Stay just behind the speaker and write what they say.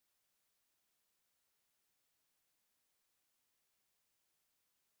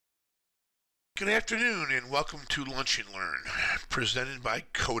Good afternoon and welcome to Lunch and Learn, presented by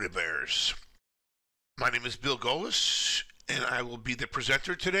Coda Bears. My name is Bill Golis and I will be the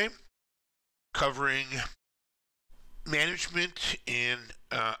presenter today, covering management and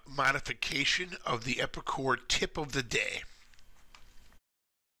modification of the Epicor tip of the day.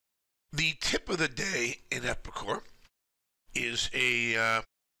 The tip of the day in Epicor is a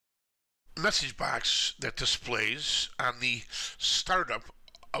message box that displays on the startup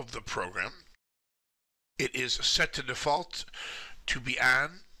of the program. It is set to default to be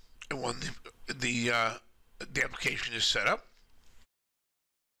on when the application is set up.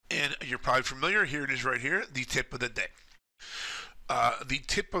 And you're probably familiar, here it is right here, the tip of the day. The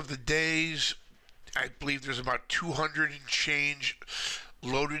tip of the days, I believe there's about 200 and change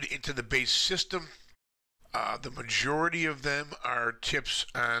loaded into the base system. The majority of them are tips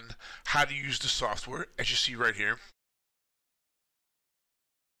on how to use the software, as you see right here,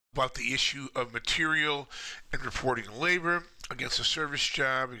 about the issue of material and reporting labor against a service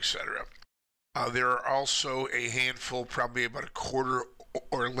job, etc. There are also a handful, probably about a quarter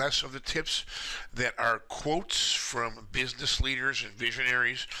or less of the tips that are quotes from business leaders and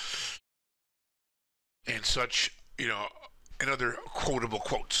visionaries and such, and other quotable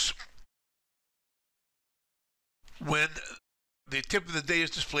quotes. When the tip of the day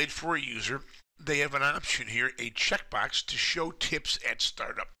is displayed for a user, they have an option here, a checkbox to show tips at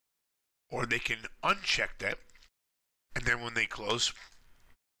startup. Or they can uncheck that, and then when they close,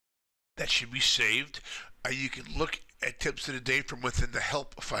 that should be saved. You can look at tips of the day from within the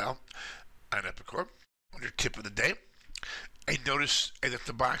help file on Epicor under tip of the day, and notice that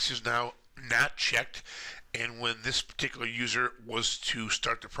the box is now not checked, and when this particular user was to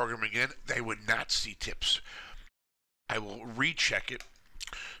start the program again, they would not see tips. I will recheck it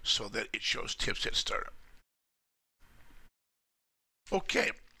so that it shows tips at startup.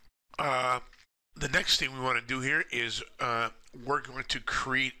 Okay. The next thing we want to do here is we're going to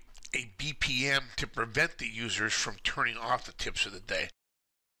create a BPM to prevent the users from turning off the tips of the day.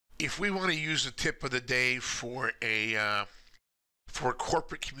 If we want to use the tip of the day for a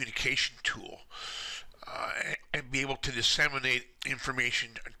corporate communication tool and be able to disseminate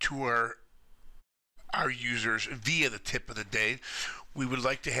information to our users via the tip of the day, we would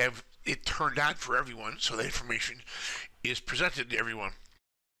like to have it turned on for everyone so that information is presented to everyone.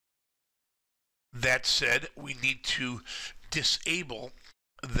 That said, we need to disable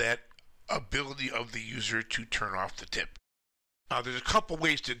that ability of the user to turn off the tip. There's a couple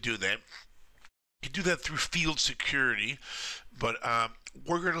ways to do that. You can do that through field security, but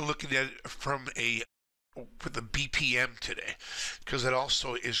we're going to look at it with the BPM today, because that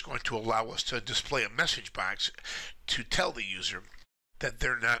also is going to allow us to display a message box to tell the user that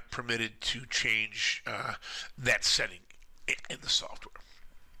they're not permitted to change that setting in the software.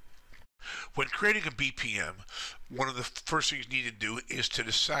 When creating a BPM, one of the first things you need to do is to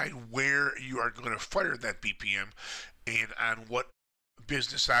decide where you are going to fire that BPM and on what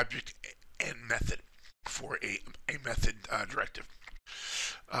business object and method for a method directive.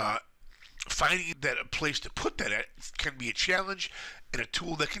 Finding that a place to put that at can be a challenge, and a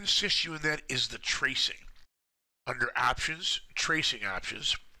tool that can assist you in that is the tracing. Under Options, Tracing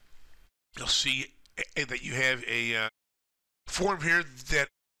Options, you'll see that you have a form here that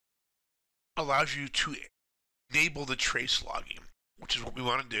allows you to enable the trace logging, which is what we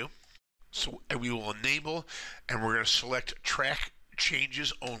want to do. So we will enable, and we're going to select track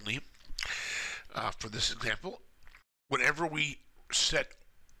changes only for this example. Whenever we set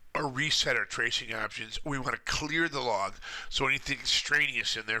or reset our tracing options, we want to clear the log, so anything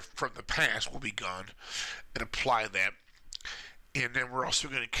extraneous in there from the past will be gone, and apply that. And then we're also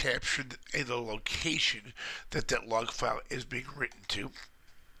going to capture the location that log file is being written to.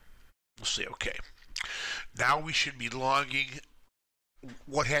 We'll say OK. Now we should be logging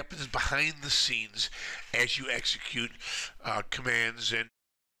what happens behind the scenes as you execute commands and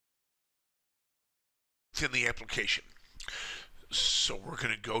within the application. So we're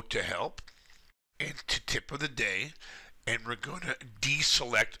going to go to Help and to Tip of the Day, and we're going to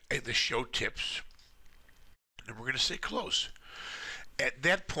deselect the Show Tips, and we're going to say Close. At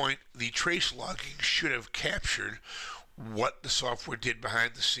that point, the trace logging should have captured what the software did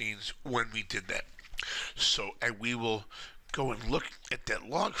behind the scenes when we did that. So we will go and look at that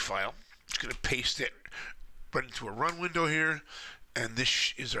log file. It's going to paste it right into a run window here, and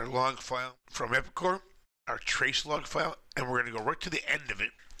this is our log file from Epicor, our trace log file, and we're going to go right to the end of it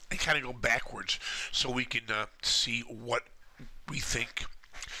and kind of go backwards so we can see what we think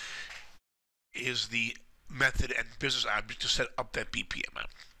is the method and business object to set up that BPM on.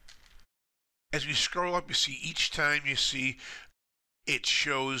 As we scroll up, you see each time you see it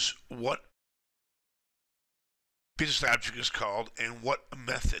shows what business object is called and what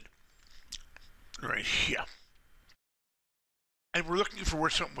method. Right here. And we're looking for where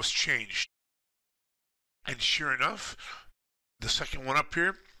something was changed. And sure enough, the second one up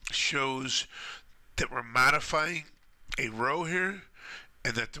here shows that we're modifying a row here,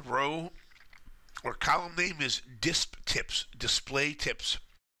 and that the row or column name is display tips.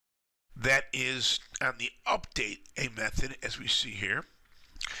 That is on the update a method, as we see here,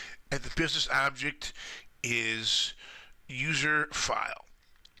 and the business object is user file.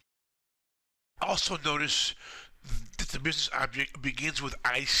 Also notice that the business object begins with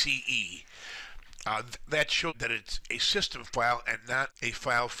ICE. That shows that it's a system file and not a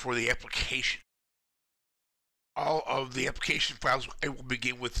file for the application. All of the application files will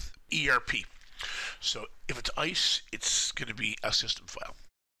begin with ERP. So if it's ICE, it's going to be a system file.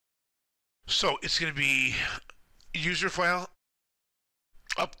 So it's going to be user file,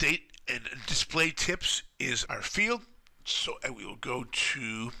 update, and display tips is our field. So we will go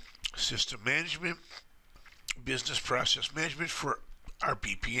to system management, business process management for our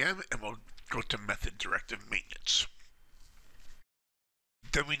BPM, and we'll go to method directive maintenance.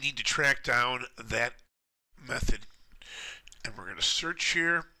 Then we need to track down that method, and we're going to search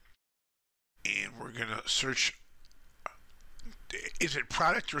here, and we're going to search, is it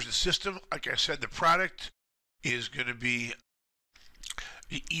product or is it system? Like I said, the product is going to be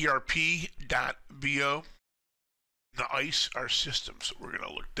ERP.bo. The ICE, our system. So we're going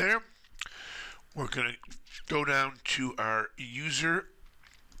to look there. We're going to go down to our user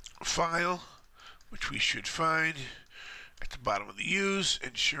file, which we should find at the bottom of the use,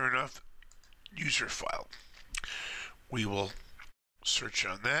 and sure enough, user file. We will search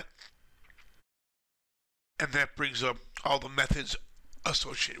on that, and that brings up all the methods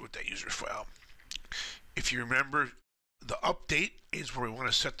associated with that user file. If you remember, the update is where we want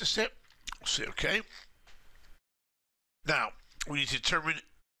to set this at. We'll say OK. Now, we need to determine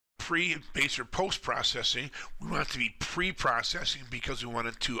pre, base, or post-processing. We want it to be pre-processing because we want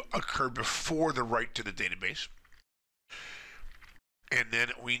it to occur before the write to the database. And then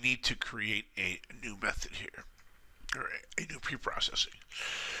we need to create a new method here, or a new pre-processing.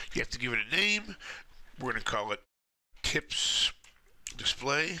 You have to give it a name. We're going to call it tips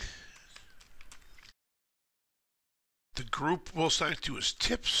display. The group we'll assign to is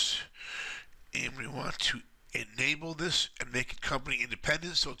tips, and we want to enable this and make it company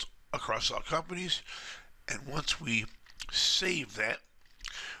independent so it's across all companies. And once we save that,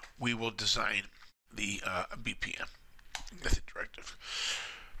 we will design the BPM method directive.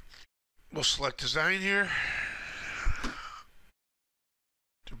 We'll select design here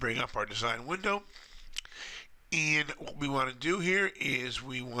to bring up our design window. And what we want to do here is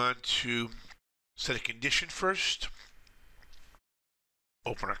we want to set a condition first.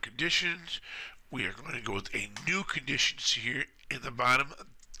 Open our conditions. We are going to go with a new conditions here in the bottom.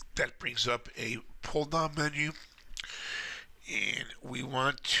 That brings up a pull down menu. And we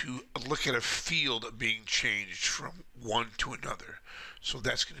want to look at a field being changed from one to another. So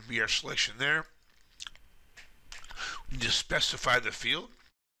that's going to be our selection there. We just specify the field.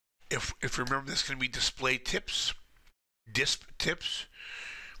 If remember, this is going to be display tips, disp tips.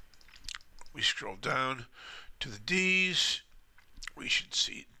 We scroll down to the D's. We should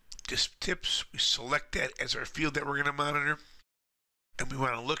see disp tips. We select that as our field that we're going to monitor. And we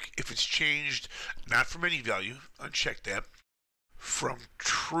want to look if it's changed, not from any value, uncheck that, from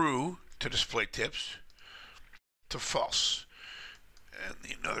true to display tips to false. And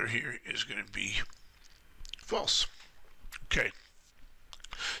the another here is going to be false. Okay.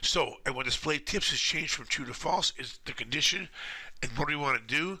 So, and when display tips is changed from true to false is the condition. And what do we want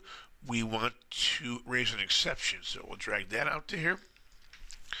to do? We want to raise an exception. So we'll drag that out to here.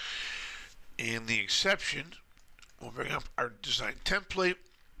 And the exception, we'll bring up our design template,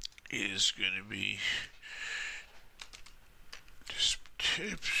 is going to be just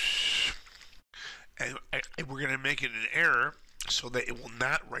tips. And we're going to make it an error so that it will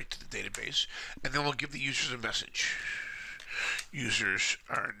not write to the database. And then we'll give the users a message. Users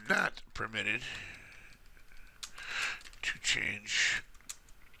are not permitted to change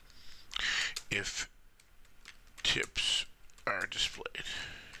if tips are displayed.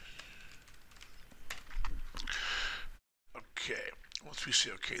 Okay, once we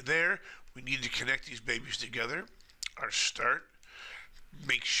say okay there, we need to connect these babies together. Our start,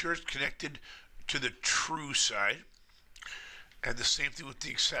 make sure it's connected to the true side. And the same thing with the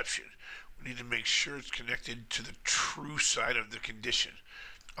exception. We need to make sure it's connected to the true side of the condition.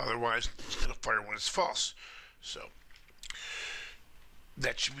 Otherwise, it's going to fire when it's false. So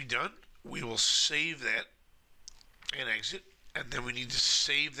that should be done. We will save that and exit. And then we need to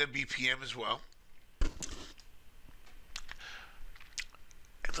save the BPM as well.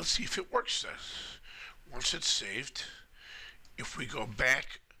 let's see if it works then. Once it's saved, if we go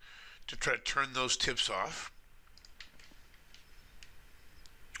back to try to turn those tips off,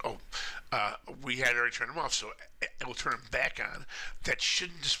 we had already turned them off, so we'll turn them back on. That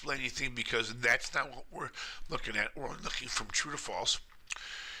shouldn't display anything because that's not what we're looking at. We're looking from true to false.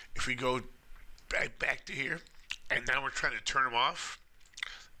 If we go back to here, and now we're trying to turn them off,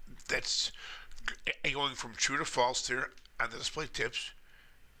 that's going from true to false there on the display tips,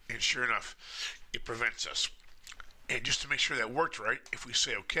 and sure enough, it prevents us. And just to make sure that worked right, if we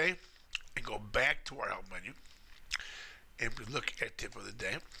say OK and go back to our help menu, and we look at tip of the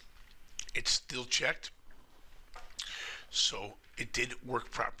day, it's still checked, so it did work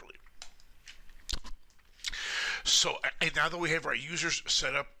properly. So, and now that we have our users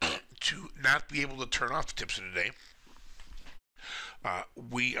set up to not be able to turn off the tips of the day,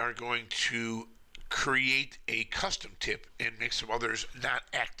 we are going to create a custom tip and make some others not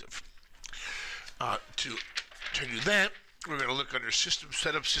active. To do that, we're going to look under System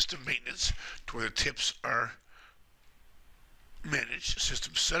Setup, System Maintenance, to where the tips are managed.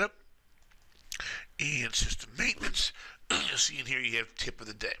 System Setup and System Maintenance. You'll see in here you have Tip of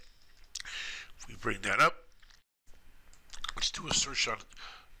the Day. If we bring that up, let's do a search on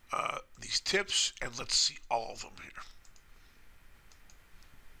these tips, and let's see all of them here.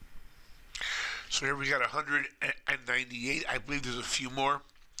 So here we got 198. I believe there's a few more.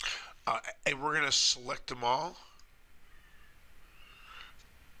 And we're going to select them all.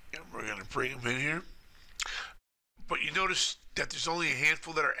 And we're going to bring them in here. But you notice that there's only a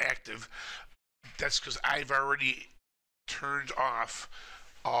handful that are active. That's because I've already turned off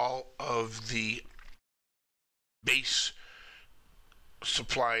all of the base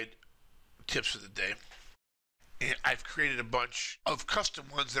supplied tips of the day. And I've created a bunch of custom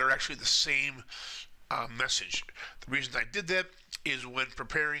ones that are actually the same message. The reason I did that is when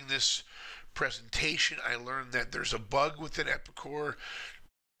preparing this presentation, I learned that there's a bug within Epicor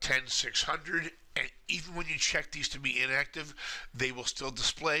 10600, and even when you check these to be inactive, they will still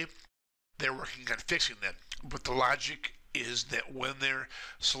display. They're working on fixing that. But the logic is that when they're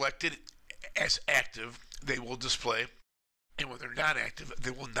selected as active, they will display, and when they're not active,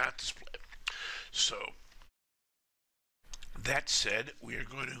 they will not display. So, that said, we are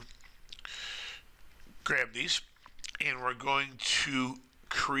going to grab these, and we're going to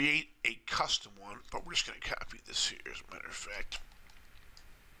create a custom one, but we're just going to copy this here as a matter of fact.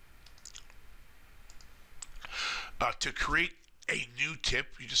 To create a new tip,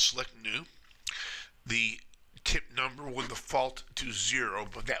 you just select new. The tip number will default to 0,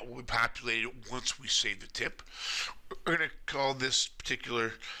 but that will be populated once we save the tip. We're going to call this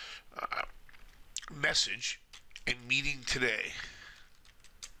particular message a meeting today.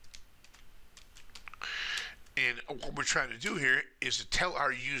 And what we're trying to do here is to tell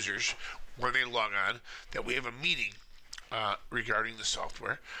our users when they log on that we have a meeting regarding the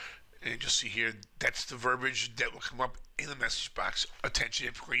software. And you'll see here, that's the verbiage that will come up in the message box. Attention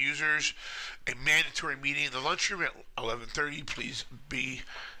Epicor users, a mandatory meeting in the lunchroom at 11:30. Please be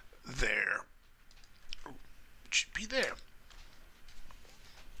there. It should be there.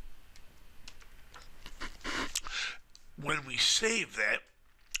 When we save that,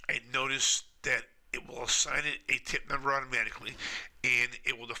 I notice that it will assign it a tip number automatically, and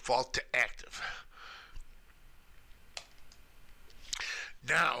it will default to active.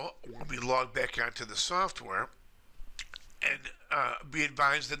 Now, when we log back onto the software, and be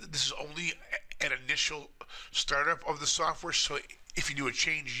advised that this is only an initial startup of the software, so if you do a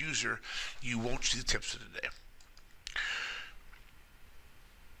change user, you won't see the tips of the day.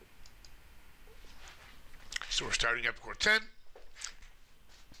 So we're starting Epicor 10.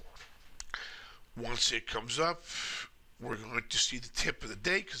 Once it comes up, we're going to see the tip of the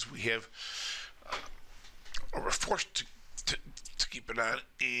day because we have, or we're forced to keep it on,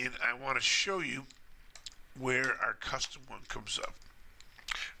 and I want to show you where our custom one comes up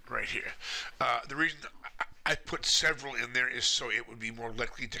right here. The reason I put several in there is so it would be more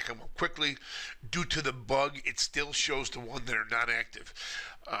likely to come up quickly. Due to the bug, it still shows the one that are not active.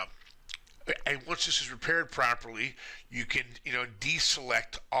 And once this is repaired properly, you can,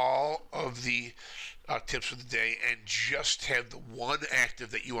 deselect all of the tips of the day and just have the one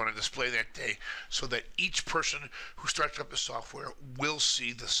active that you want to display that day, so that each person who starts up the software will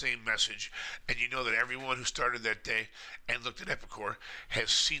see the same message, and you know that everyone who started that day and looked at Epicor has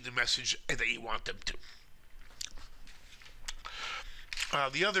seen the message and that you want them to.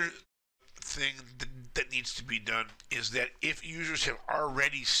 The other thing that needs to be done is that if users have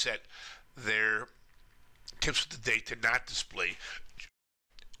already set their tips of the day to not display,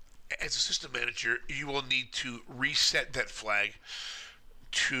 as a system manager, you will need to reset that flag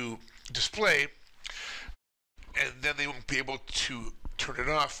to display, and then they won't be able to turn it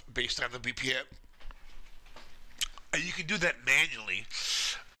off based on the BPM. And you can do that manually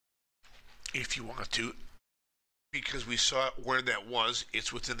if you want to, because we saw where that was.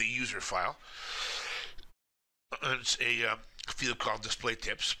 It's within the user file. It's a field called display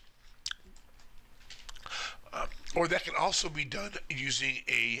tips. Or that can also be done using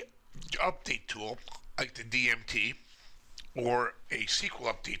a update tool like the DMT or a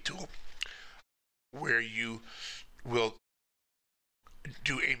SQL update tool, where you will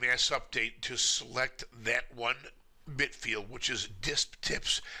do a mass update to select that one bit field, which is disp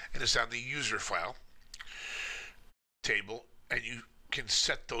tips, and it's on the user file table, and you can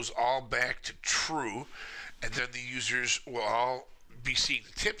set those all back to true, and then the users will all be seeing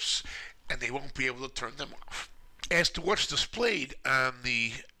the tips, and they won't be able to turn them off. As to what's displayed on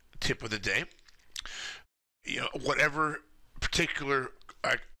the tip of the day, whatever particular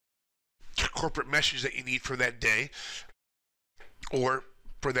corporate message that you need for that day, or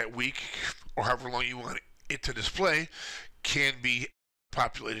for that week, or however long you want it to display, can be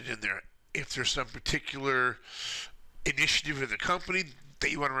populated in there. If there's some particular initiative in the company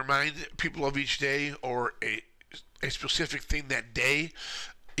that you want to remind people of each day, or a specific thing that day,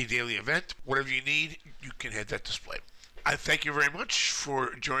 a daily event, whatever you need, you can have that displayed. I thank you very much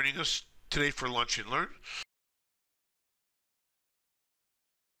for joining us today for Lunch and Learn.